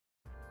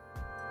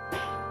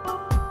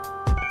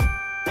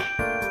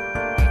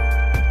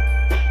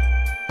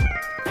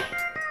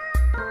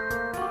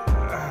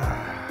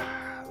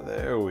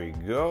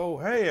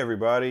Hey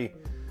everybody,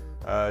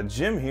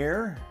 Jim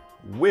here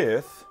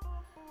with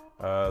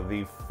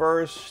the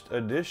first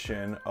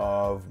edition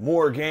of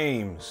More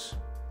Games.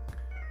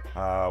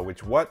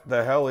 Which, what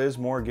the hell is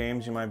More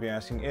Games, you might be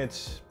asking?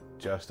 It's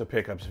just a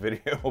pickups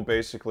video,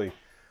 basically.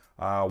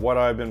 What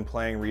I've been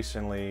playing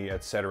recently,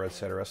 etc.,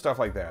 stuff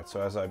like that.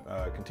 So as I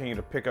continue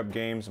to pick up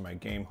games in my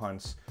game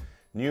hunts,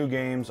 new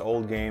games,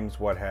 old games,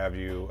 what have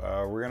you,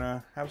 we're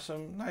gonna have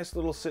some nice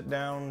little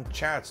sit-down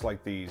chats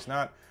like these.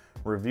 Not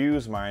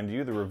reviews, mind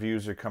you. The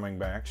reviews are coming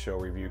back,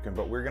 KidShoryuken,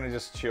 but we're gonna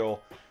just chill,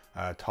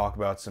 talk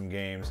about some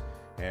games,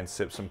 and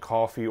sip some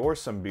coffee or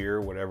some beer,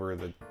 whatever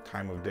the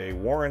time of day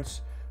warrants.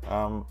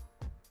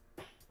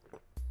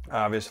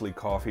 Obviously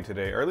coffee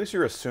today, or at least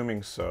you're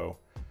assuming so.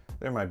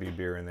 There might be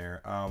beer in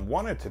there.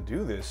 Wanted to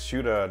do this,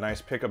 shoot a nice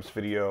pickups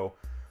video.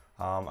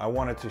 I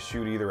wanted to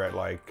shoot either at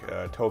like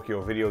Tokyo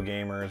Video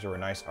Gamers or a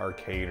nice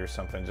arcade or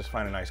something. Just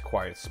find a nice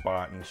quiet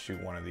spot and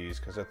shoot one of these,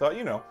 because I thought,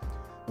 you know,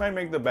 might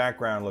make the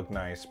background look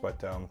nice.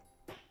 But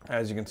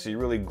as you can see,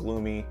 really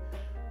gloomy,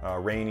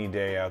 rainy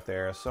day out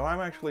there. So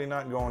I'm actually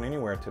not going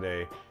anywhere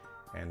today.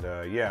 And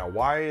yeah,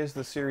 why is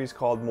the series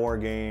called More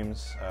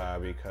Games?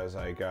 Because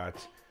I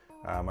got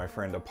my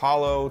friend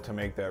Apollo to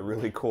make that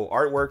really cool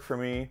artwork for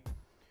me.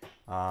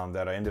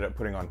 That I ended up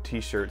putting on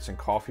t-shirts and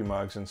coffee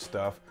mugs and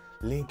stuff.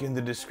 Link in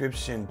the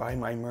description, buy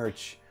my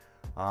merch.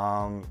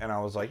 And I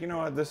was like, you know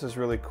what, this is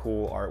really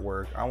cool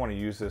artwork. I want to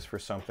use this for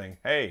something.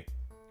 Hey,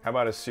 how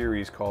about a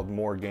series called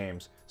More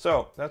Games?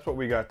 So that's what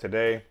we got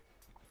today.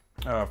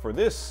 For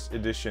this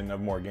edition of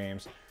More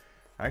Games,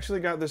 I actually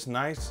got this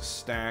nice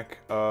stack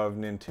of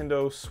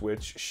Nintendo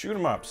Switch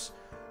shoot-'em-ups.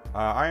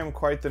 I am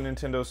quite the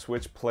Nintendo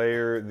Switch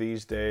player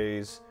these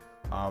days.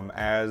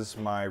 As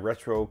my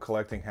retro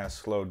collecting has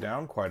slowed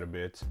down quite a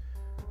bit,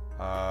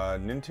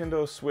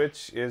 Nintendo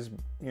Switch is,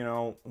 you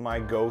know,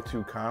 my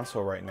go-to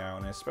console right now,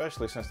 and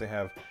especially since they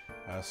have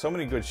so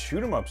many good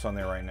shoot-'em-ups on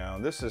there right now.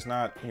 This is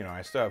not, you know,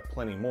 I still have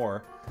plenty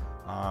more,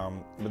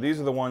 but these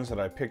are the ones that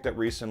I picked up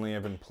recently.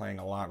 I've been playing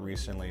a lot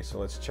recently, so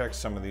let's check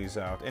some of these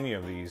out. Any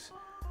of these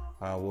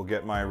will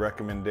get my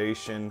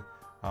recommendation.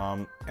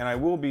 And I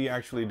will be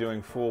actually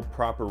doing full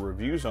proper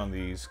reviews on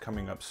these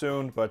coming up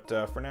soon, but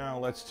for now,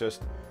 let's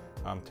just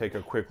take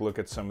a quick look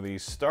at some of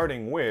these,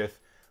 starting with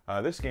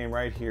this game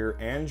right here,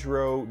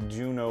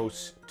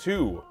 Androdunos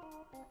 2.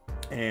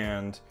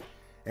 And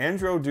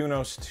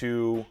Androdunos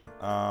 2,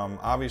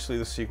 obviously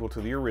the sequel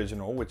to the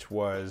original, which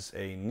was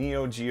a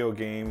Neo Geo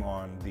game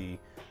on the,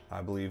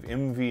 I believe,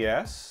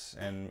 MVS,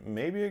 and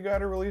maybe it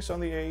got a release on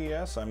the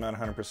AES, I'm not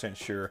 100%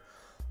 sure.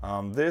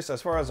 This,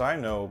 as far as I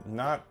know,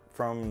 not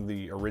from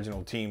the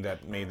original team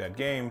that made that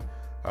game.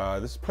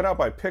 This is put out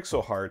by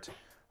Pixel Heart,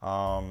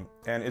 and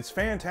it's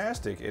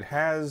fantastic. It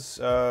has,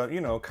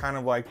 you know, kind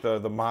of like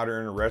the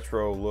modern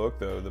retro look,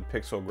 the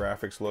pixel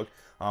graphics look,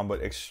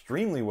 but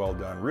extremely well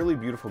done. Really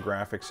beautiful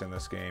graphics in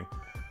this game.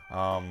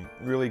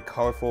 Really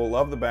colorful.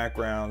 Love the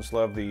backgrounds.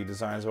 Love the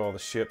designs of all the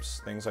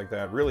ships, things like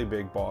that. Really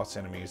big boss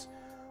enemies.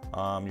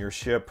 Your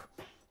ship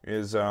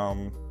is, I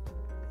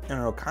don't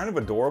know, kind of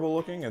adorable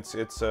looking.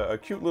 It's a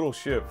cute little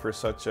ship for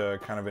such a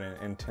kind of an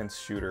intense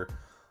shooter.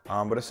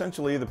 But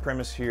essentially the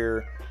premise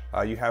here,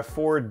 you have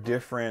 4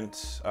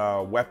 different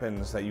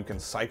weapons that you can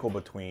cycle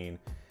between,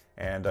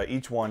 and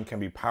each one can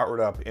be powered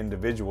up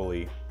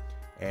individually.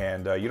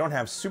 And you don't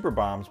have super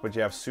bombs, but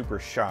you have super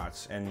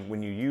shots. And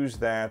when you use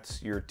that,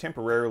 you're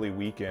temporarily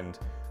weakened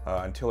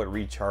until it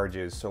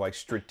recharges. So like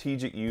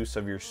strategic use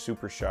of your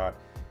super shot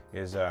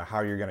is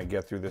how you're gonna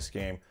get through this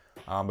game.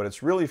 But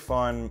it's really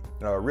fun,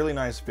 really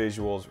nice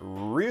visuals,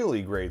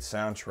 really great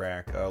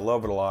soundtrack.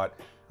 Love it a lot.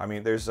 I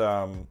mean, there's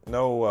no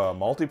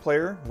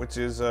multiplayer, which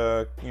is,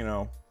 you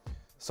know,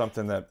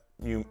 something that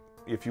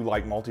if you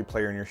like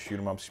multiplayer in your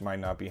shoot-'em-ups, you might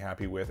not be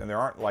happy with. And there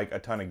aren't like a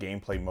ton of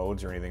gameplay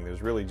modes or anything.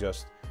 There's really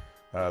just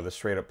the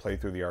straight-up play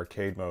through the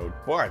arcade mode.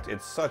 But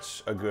it's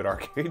such a good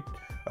arcade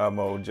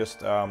mode,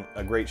 just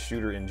a great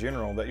shooter in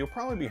general, that you'll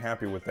probably be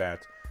happy with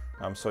that.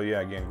 So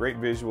yeah, again, great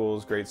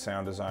visuals, great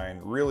sound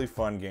design, really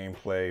fun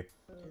gameplay.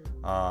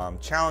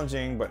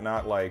 Challenging, but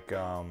not like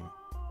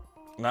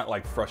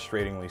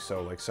frustratingly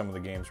so, like some of the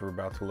games we're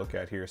about to look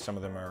at here. Some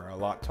of them are a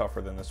lot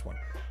tougher than this one.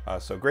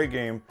 So great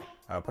game,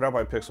 put out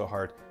by Pixel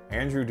Heart.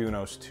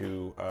 Androdunos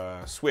 2,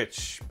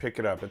 Switch, pick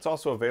it up. It's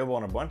also available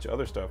on a bunch of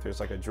other stuff. There's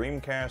like a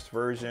Dreamcast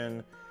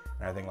version,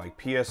 and I think like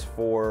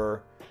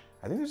PS4.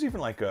 I think there's even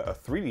like a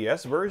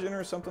 3DS version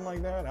or something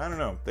like that. I don't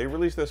know. They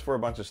released this for a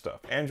bunch of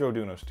stuff.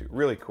 Androdunos 2,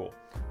 really cool.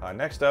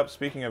 Next up,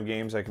 speaking of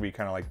games that can be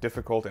kind of like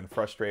difficult and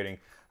frustrating,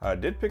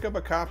 did pick up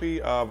a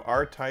copy of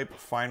R-Type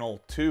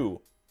Final 2.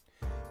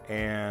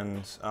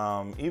 And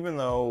even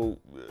though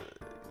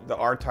the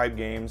R-Type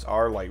games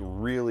are like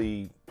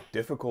really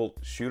difficult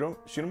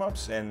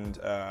shoot-'em-ups, and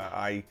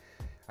I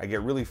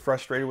get really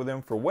frustrated with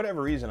them for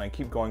whatever reason, I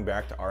keep going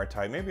back to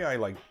R-Type. Maybe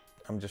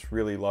I'm just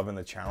really loving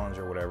the challenge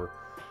or whatever.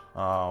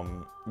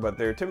 But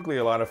they're typically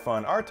a lot of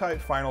fun. R-Type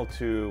Final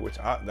 2, which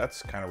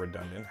that's kind of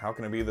redundant. How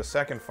can it be the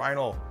second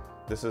final?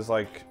 This is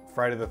like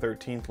Friday the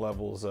 13th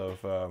levels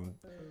of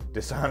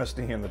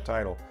dishonesty in the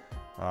title.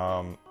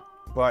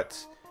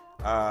 But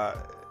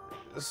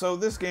So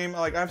this game,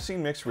 like, I've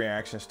seen mixed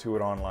reactions to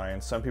it online.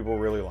 Some people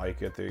really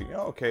like it. They,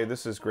 oh, okay,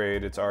 this is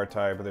great. It's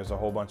R-Type, but there's a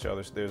whole bunch of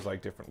others. There's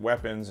like different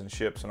weapons and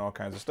ships and all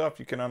kinds of stuff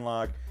you can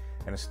unlock,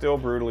 and it's still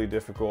brutally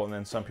difficult. And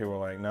then some people are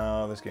like,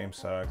 no, this game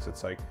sucks.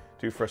 It's like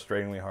too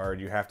frustratingly hard.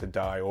 You have to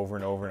die over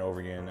and over and over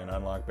again and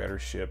unlock better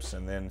ships,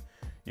 and then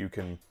you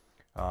can,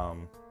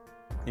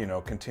 you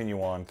know,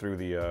 continue on through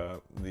the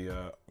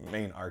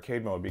main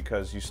arcade mode,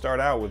 because you start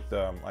out with,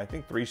 I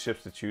think, 3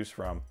 ships to choose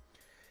from.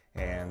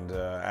 And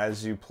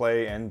as you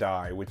play and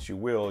die, which you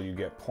will, you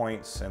get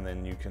points, and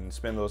then you can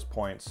spend those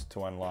points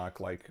to unlock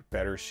like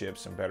better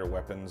ships and better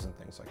weapons and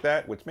things like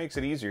that, which makes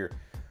it easier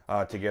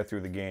to get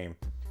through the game.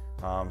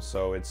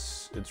 So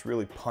it's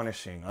really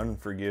punishing,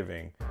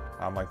 unforgiving.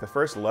 Like the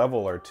first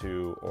level or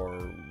two, or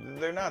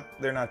they're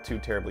not too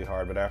terribly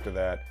hard, but after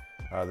that,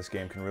 this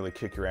game can really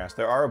kick your ass.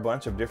 There are a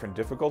bunch of different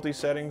difficulty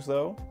settings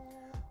though.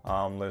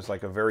 There's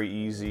like a very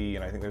easy,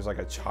 and I think there's like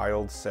a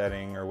child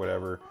setting or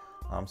whatever.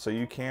 So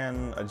you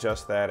can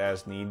adjust that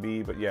as need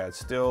be, but yeah, it's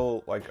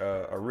still like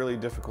a really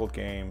difficult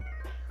game.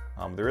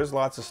 There is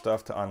lots of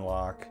stuff to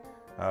unlock.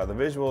 The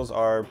visuals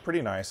are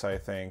pretty nice, I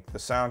think. The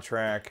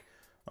soundtrack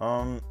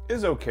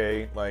is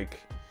okay.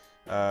 Like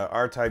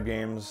R-Type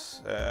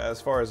games,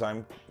 as far as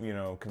I'm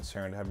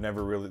concerned, have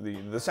never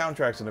really, the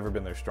soundtracks have never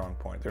been their strong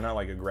point. They're not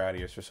like a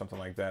Gradius or something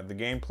like that. The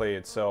gameplay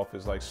itself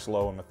is like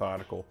slow and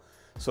methodical,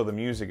 so the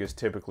music is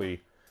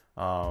typically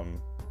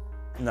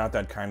not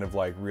that kind of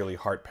like really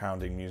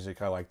heart-pounding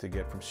music I like to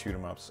get from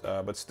shoot-em-ups.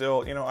 But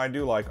still, I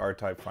do like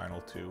R-Type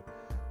Final 2,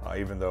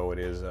 even though it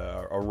is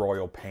a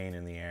royal pain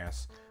in the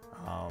ass.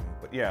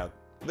 But yeah,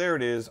 there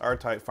it is,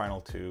 R-Type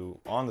Final 2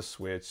 on the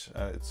Switch.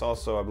 It's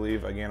also, I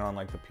believe, again on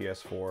like the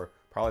PS4,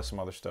 probably some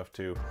other stuff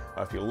too.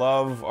 If you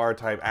love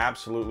R-Type,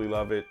 absolutely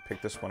love it,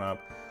 pick this one up.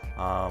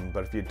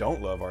 But if you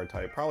don't love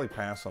R-Type, probably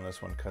pass on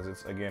this one, because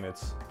it's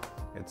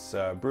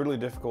brutally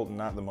difficult and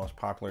not the most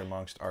popular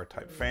amongst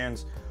R-Type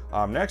fans.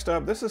 Next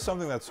up, this is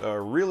something that's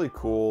really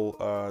cool.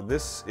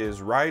 This is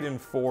Raiden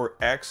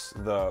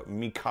 4X, the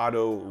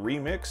Mikado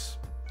remix.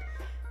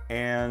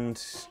 And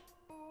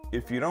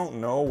if you don't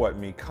know what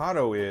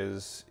Mikado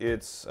is,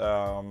 it's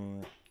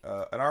an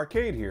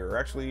arcade here, or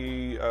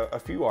actually a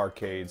few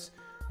arcades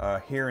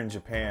here in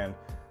Japan.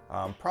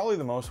 Probably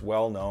the most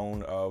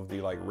well-known of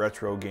the like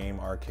retro game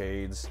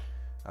arcades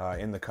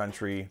in the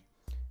country.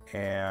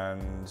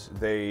 And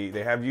they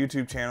have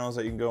YouTube channels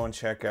that you can go and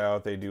check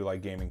out. They do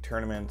like gaming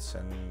tournaments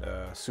and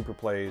super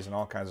plays and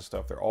all kinds of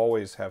stuff. They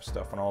always have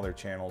stuff on all their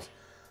channels.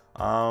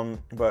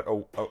 But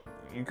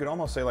you could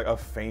almost say like a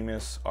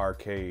famous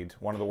arcade,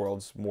 one of the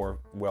world's more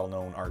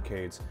well-known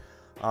arcades.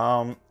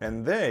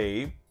 And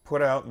they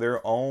put out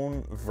their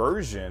own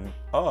version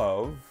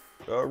of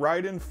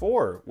Raiden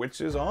 4, which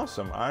is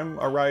awesome. I'm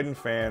a Raiden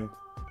fan.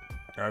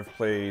 I've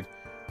played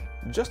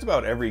just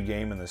about every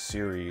game in the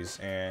series,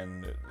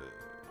 and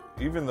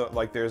even though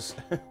like there's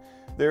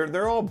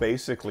they're all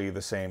basically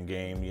the same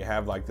game. You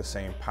have like the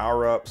same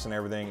power-ups and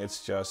everything.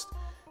 It's just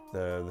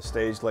the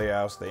stage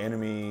layouts, the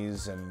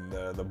enemies, and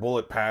the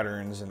bullet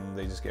patterns, and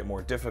they just get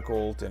more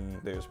difficult, and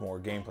there's more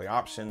gameplay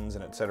options,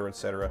 and etc.,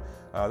 etc.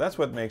 That's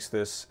what makes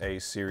this a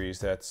series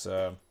that's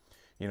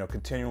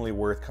continually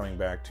worth coming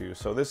back to.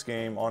 So this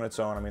game on its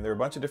own, I mean, there are a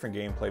bunch of different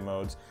gameplay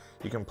modes.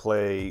 You can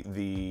play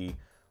the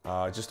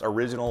just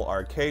original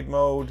arcade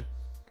mode,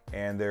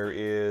 and there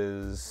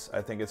is,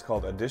 I think it's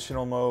called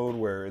additional mode,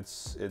 where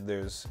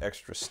there's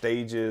extra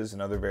stages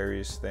and other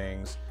various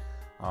things.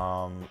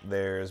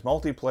 There's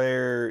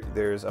multiplayer.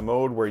 There's a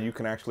mode where you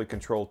can actually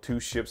control 2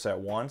 ships at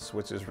once,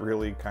 which is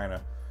really kind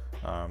of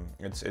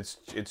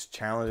it's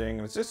challenging,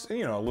 and it's just a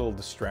little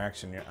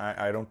distraction.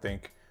 I don't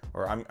think,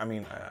 or I'm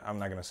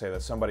not gonna say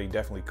that. Somebody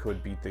definitely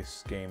could beat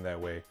this game that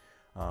way.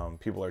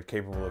 People are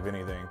capable of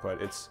anything,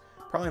 but it's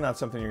probably not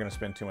something you're gonna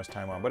spend too much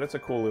time on. But it's a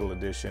cool little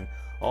addition.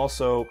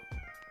 Also,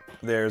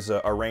 there's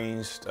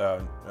arranged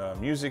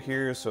music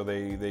here, so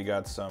they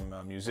got some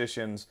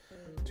musicians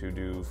to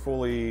do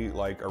fully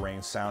like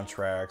arranged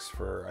soundtracks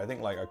for, I think,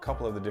 like a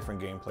couple of the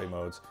different gameplay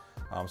modes.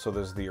 So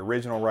there's the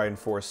original Raiden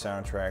 4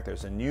 soundtrack.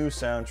 There's a new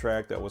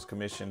soundtrack that was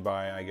commissioned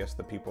by, I guess,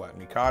 the people at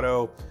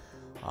Mikado.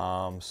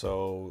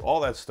 So all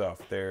that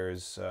stuff.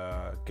 There's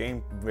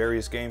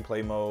various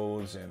gameplay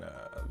modes, and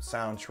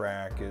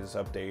soundtrack is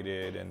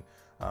updated, and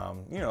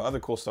other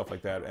cool stuff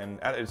like that.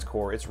 And at its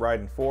core, it's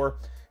Raiden 4.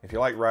 If you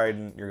like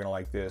Raiden, you're gonna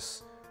like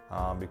this,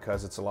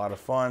 because it's a lot of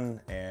fun,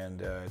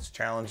 and it's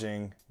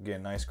challenging.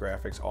 Again, nice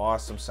graphics,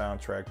 awesome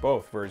soundtrack.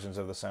 Both versions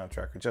of the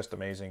soundtrack are just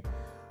amazing.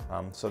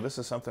 So this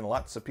is something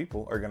lots of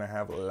people are gonna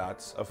have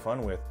lots of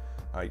fun with.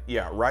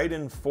 Yeah,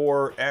 Raiden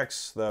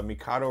 4X, the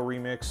Mikado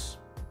remix.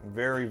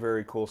 Very,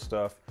 very cool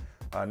stuff.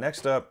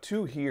 Next up,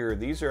 2 here.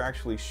 These are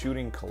actually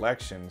shooting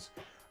collections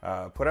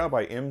put out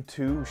by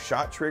M2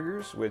 Shot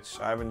Triggers, which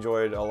I've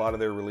enjoyed a lot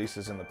of their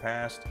releases in the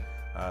past.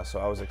 So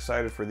I was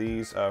excited for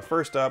these.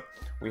 First up,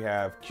 we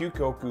have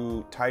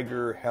Kyukoku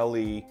Tiger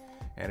Heli,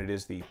 and it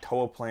is the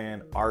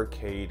Toaplan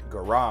Arcade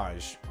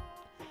Garage.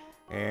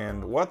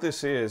 And what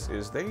this is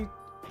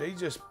they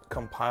just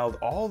compiled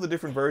all the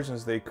different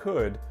versions they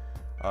could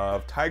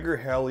of Tiger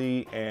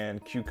Heli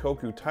and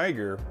Kyukoku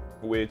Tiger,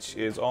 which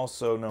is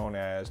also known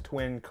as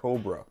Twin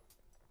Cobra.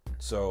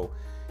 So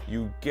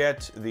you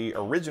get the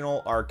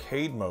original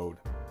arcade mode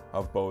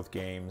of both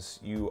games.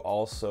 You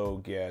also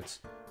get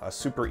a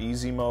super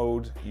easy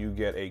mode. You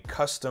get a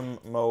custom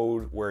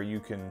mode where you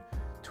can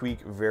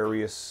tweak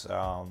various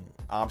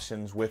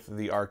options with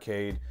the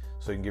arcade.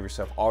 So you can give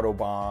yourself auto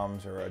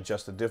bombs or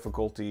adjust the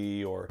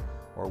difficulty, or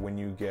when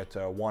you get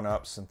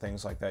one-ups and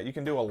things like that. You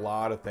can do a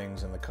lot of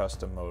things in the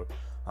custom mode.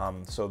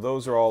 So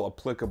those are all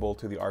applicable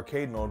to the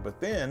arcade mode. But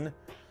then,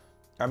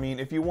 I mean,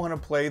 if you want to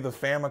play the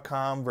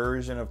Famicom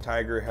version of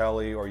Tiger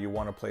Heli, or you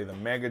want to play the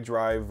Mega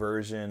Drive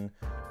version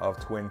of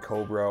Twin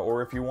Cobra,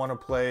 or if you want to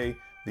play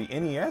the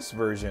NES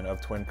version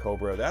of Twin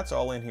Cobra, that's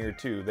all in here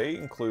too. They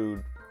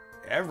include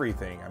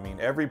everything. I mean,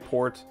 every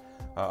port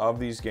of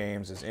these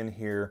games is in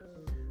here,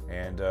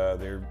 and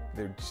they're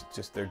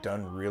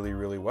done really,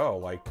 really well.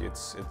 Like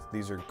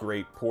these are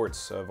great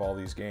ports of all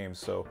these games.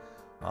 So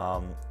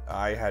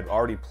I had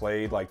already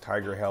played like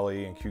Tiger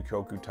Heli and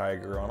Kyukoku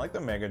Tiger on like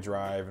the Mega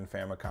Drive and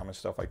Famicom and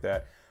stuff like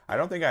that. I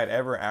don't think I'd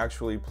ever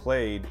actually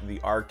played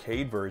the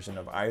arcade version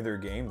of either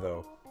game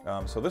though.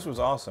 So this was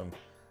awesome.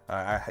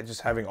 Just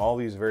having all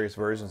these various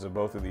versions of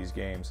both of these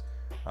games.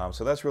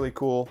 So that's really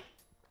cool.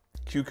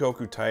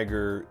 Kyukoku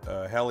Tiger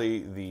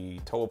Heli, the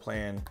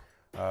Toaplan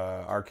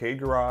arcade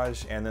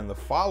garage, and then the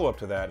follow-up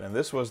to that, and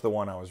this was the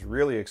one I was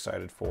really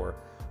excited for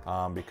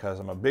because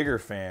I'm a bigger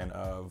fan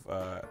of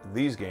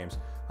these games.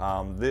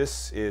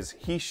 This is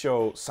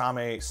Hisho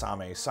Same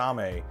Same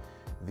Same,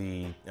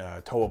 the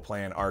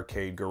Toaplan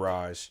arcade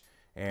garage,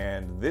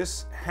 and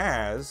this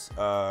has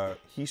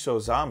Hisho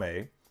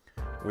Zame,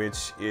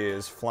 which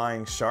is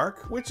Flying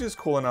Shark, which is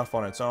cool enough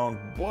on its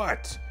own,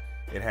 but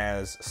it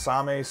has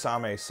Same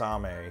Same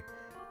Same,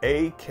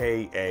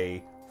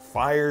 aka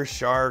Fire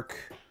Shark,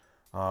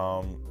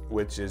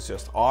 which is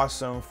just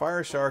awesome.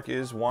 Fire Shark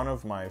is one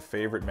of my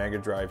favorite Mega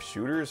Drive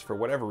shooters for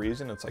whatever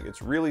reason.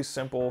 It's really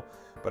simple,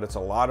 but it's a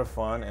lot of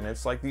fun, and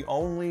it's like the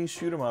only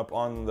shoot 'em up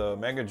on the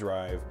Mega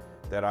Drive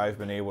that I've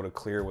been able to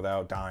clear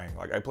without dying.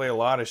 Like, I play a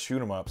lot of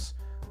shoot 'em ups,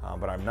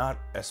 but I'm not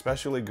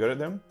especially good at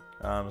them.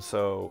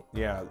 So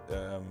yeah,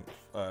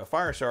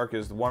 Fire Shark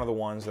is one of the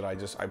ones that I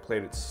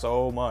played it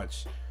so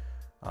much,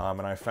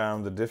 and I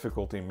found the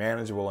difficulty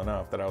manageable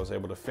enough that I was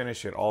able to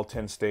finish it all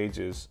 10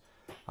 stages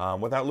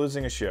without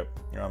losing a ship.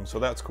 So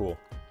that's cool.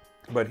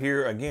 But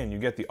here again, you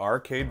get the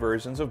arcade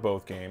versions of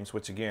both games,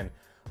 which again,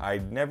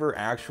 I'd never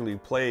actually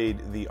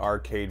played the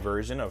arcade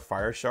version of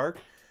Fire Shark.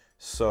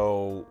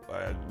 So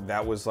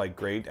that was like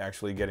great,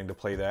 actually getting to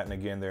play that. And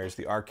again, there's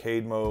the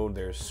arcade mode,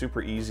 there's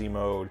super easy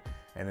mode,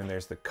 and then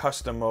there's the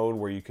custom mode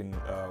where you can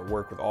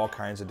work with all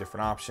kinds of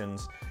different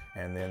options.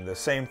 And then the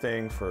same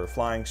thing for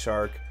Flying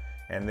Shark.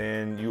 And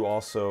then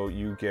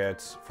you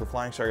get, for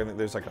Flying Shark, I think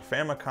there's like a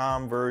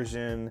Famicom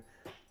version,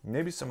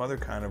 maybe some other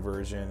kind of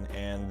version.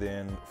 And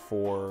then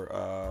for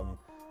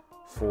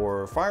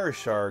Fire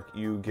Shark,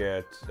 you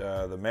get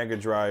the Mega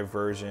Drive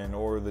version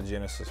or the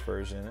Genesis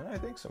version, and I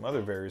think some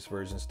other various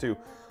versions too.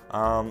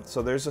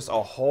 So there's just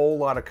a whole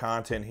lot of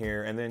content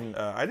here. And then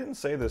I didn't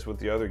say this with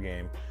the other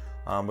game,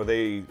 but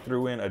they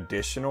threw in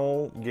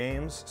additional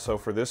games. So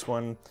for this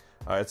one,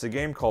 it's a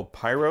game called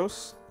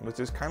Pyros, which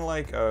is kind of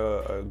like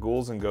a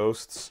Ghouls and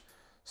Ghosts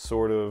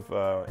sort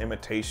of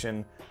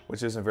imitation,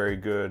 which isn't very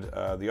good.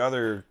 The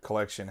other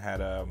collection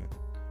had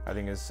I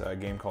think it's a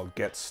game called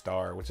Get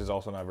Star, which is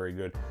also not very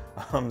good.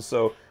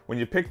 So when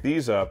you pick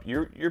these up,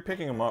 you're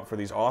picking them up for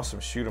these awesome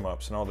shoot 'em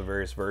ups and all the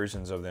various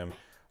versions of them.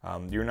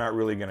 You're not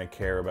really going to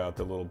care about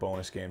the little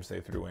bonus games they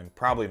threw in.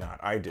 Probably not.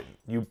 I didn't.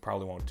 You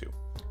probably won't too.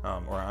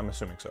 Or I'm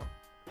assuming so.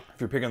 If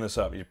you're picking this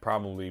up, you're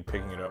probably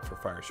picking it up for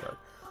Fire Shark.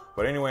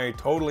 But anyway,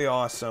 totally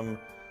awesome.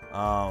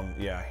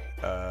 Yeah,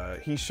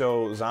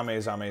 Hisho Zame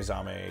Zame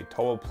Zame,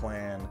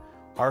 Toaplan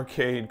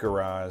arcade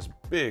garage,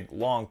 big,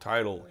 long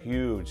title,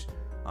 huge.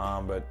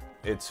 But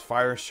it's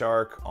Fire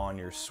Shark on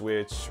your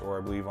Switch, or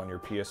I believe on your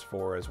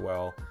PS4 as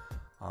well.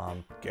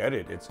 Get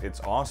it.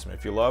 It's awesome.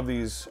 If you love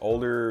these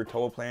older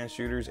Toaplan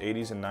shooters,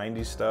 80s and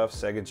 90s stuff,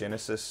 Sega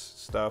Genesis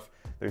stuff,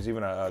 there's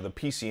even the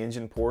PC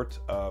Engine port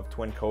of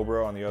Twin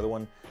Cobra on the other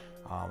one.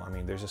 I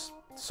mean, there's just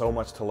so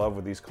much to love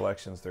with these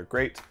collections. They're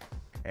great.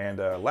 And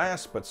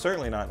last but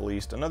certainly not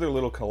least, another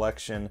little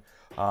collection.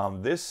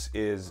 This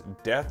is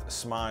Death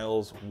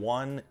Smiles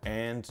 1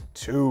 and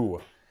 2.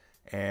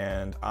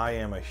 And I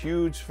am a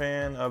huge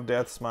fan of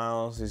Death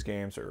Smiles. These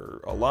games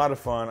are a lot of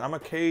fun. I'm a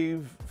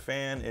Cave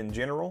fan in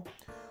general.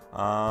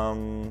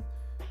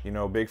 You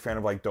know, big fan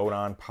of like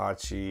Dodon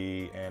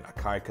Pachi and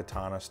Akai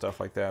Katana, stuff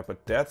like that.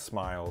 But Death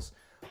Smiles,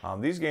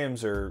 these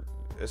games are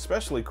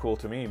especially cool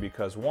to me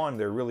because one,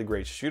 they're really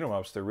great shoot 'em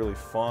ups. They're really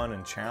fun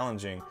and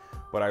challenging.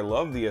 But I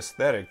love the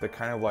aesthetic, the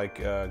kind of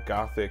like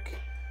gothic,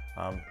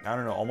 I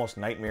don't know, almost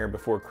Nightmare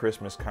Before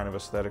Christmas kind of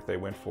aesthetic they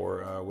went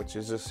for, which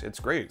is just, it's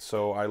great.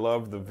 So I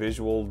love the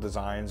visual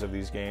designs of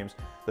these games.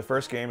 The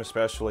first game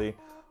especially,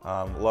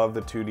 love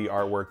the 2D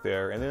artwork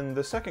there. And then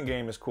the second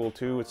game is cool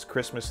too. It's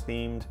Christmas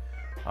themed.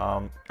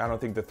 I don't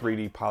think the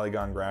 3D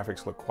polygon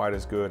graphics look quite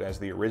as good as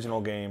the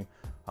original game,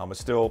 But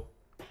still,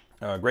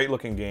 great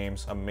looking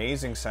games,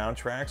 amazing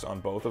soundtracks on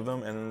both of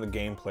them, and then the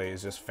gameplay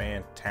is just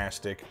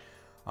fantastic.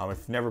 If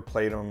you've never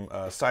played them,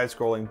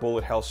 side-scrolling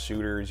bullet hell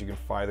shooters, you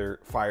can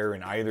fire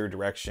in either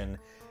direction,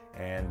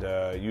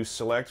 and you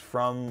select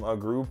from a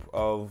group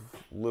of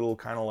little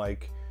kind of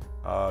like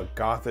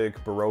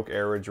gothic Baroque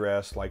era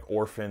dress, like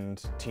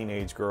orphaned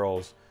teenage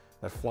girls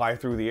that fly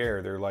through the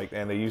air. They're like,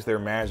 and they use their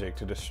magic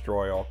to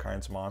destroy all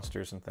kinds of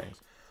monsters and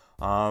things.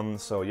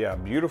 So yeah,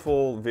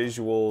 beautiful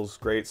visuals,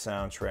 great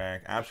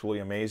soundtrack,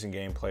 absolutely amazing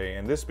gameplay,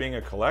 and this being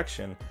a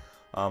collection,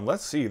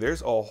 let's see,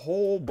 there's a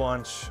whole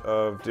bunch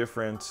of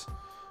different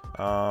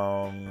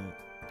versions.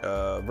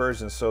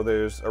 So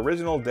there's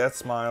original Death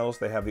Smiles,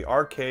 they have the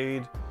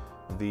arcade,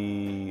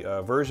 the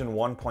version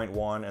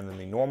 1.1, and then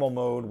the normal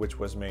mode, which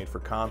was made for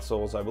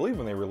consoles, I believe,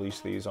 when they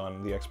released these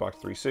on the Xbox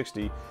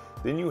 360.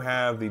 Then you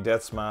have the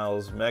Death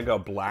Smiles Mega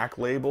Black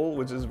Label,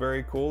 which is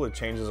very cool. It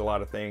changes a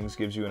lot of things,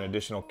 gives you an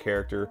additional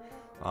character,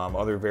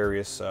 other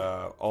various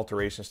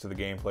alterations to the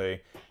gameplay,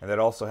 and that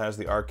also has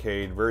the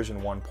arcade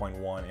version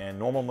 1.1 and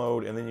normal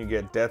mode. And then you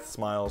get Death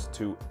Smiles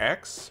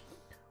 2X,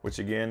 which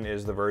again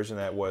is the version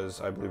that was,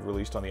 I believe,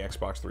 released on the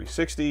Xbox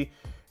 360.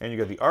 And you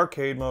get the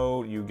arcade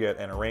mode, you get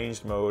an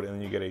arranged mode, and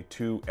then you get a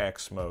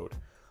 2X mode.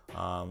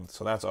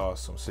 So that's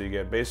awesome. So you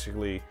get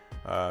basically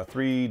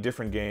 3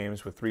 different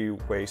games with 3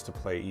 ways to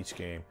play each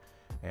game.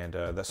 And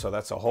so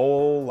that's a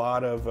whole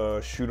lot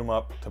of shoot 'em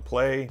up to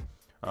play.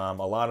 A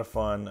lot of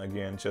fun.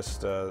 Again,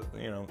 just,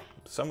 you know,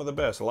 some of the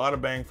best. A lot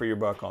of bang for your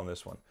buck on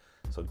this one.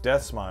 So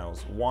Death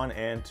Smiles 1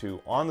 and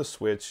 2 on the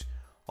Switch.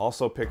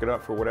 Also pick it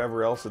up for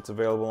whatever else it's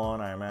available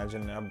on. I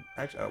imagine,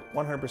 actually, I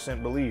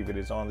 100% believe it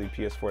is on the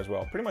PS4 as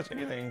well. Pretty much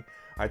anything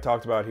I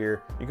talked about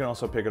here, you can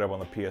also pick it up on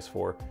the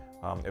PS4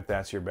 if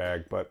that's your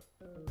bag. But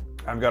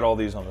I've got all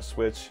these on the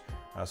Switch,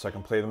 so I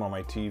can play them on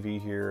my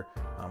TV here.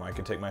 I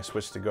can take my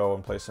Switch to go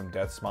and play some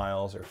Death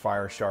Smiles or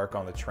Fire Shark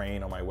on the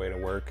train on my way to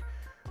work.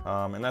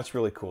 And that's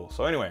really cool.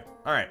 So anyway,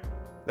 all right,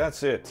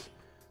 that's it.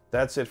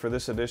 That's it for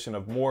this edition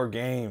of More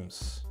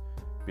Games.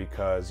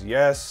 Because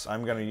yes,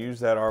 I'm going to use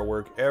that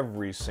artwork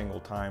every single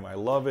time. I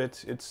love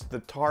it. It's the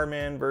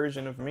Tarman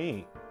version of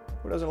me.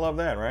 Who doesn't love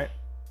that, right?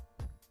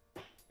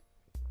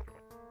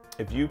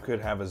 If you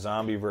could have a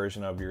zombie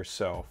version of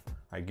yourself,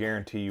 I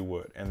guarantee you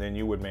would. And then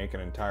you would make an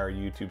entire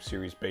YouTube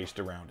series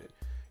based around it.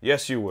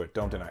 Yes, you would.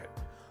 Don't deny it.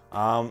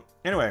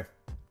 Anyway,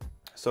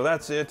 so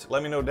that's it.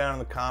 Let me know down in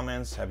the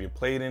comments. Have you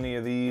played any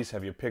of these?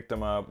 Have you picked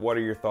them up? What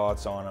are your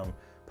thoughts on them?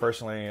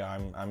 Personally,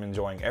 I'm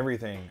enjoying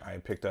everything I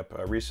picked up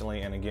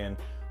recently, and again,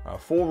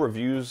 full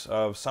reviews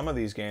of some of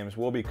these games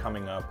will be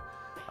coming up,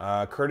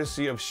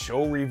 courtesy of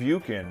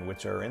KidShoryuken,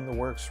 which are in the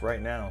works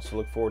right now, so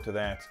look forward to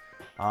that.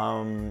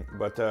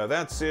 But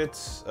that's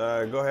it.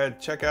 Go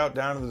ahead, check out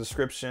down in the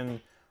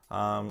description,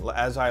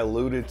 as I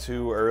alluded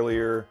to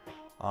earlier,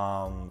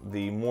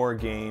 the More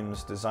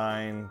Games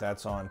design,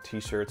 that's on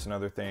t-shirts and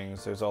other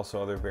things. There's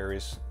also other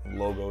various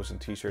logos and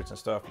t-shirts and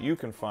stuff you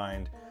can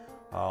find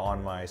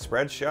on my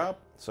spread shop.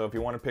 So if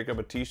you want to pick up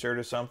a t-shirt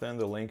or something,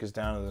 the link is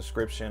down in the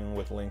description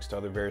with links to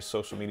other various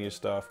social media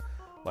stuff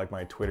like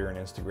my Twitter and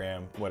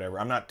Instagram, whatever.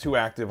 I'm not too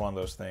active on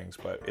those things,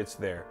 but it's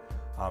there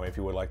if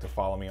you would like to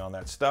follow me on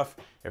that stuff,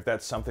 if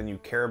that's something you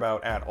care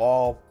about at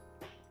all.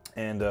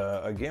 And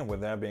again,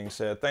 with that being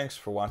said, thanks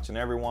for watching,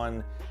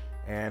 everyone,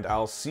 and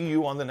I'll see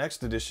you on the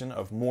next edition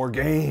of More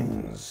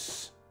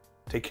Games.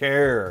 Take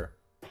care.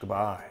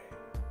 Goodbye.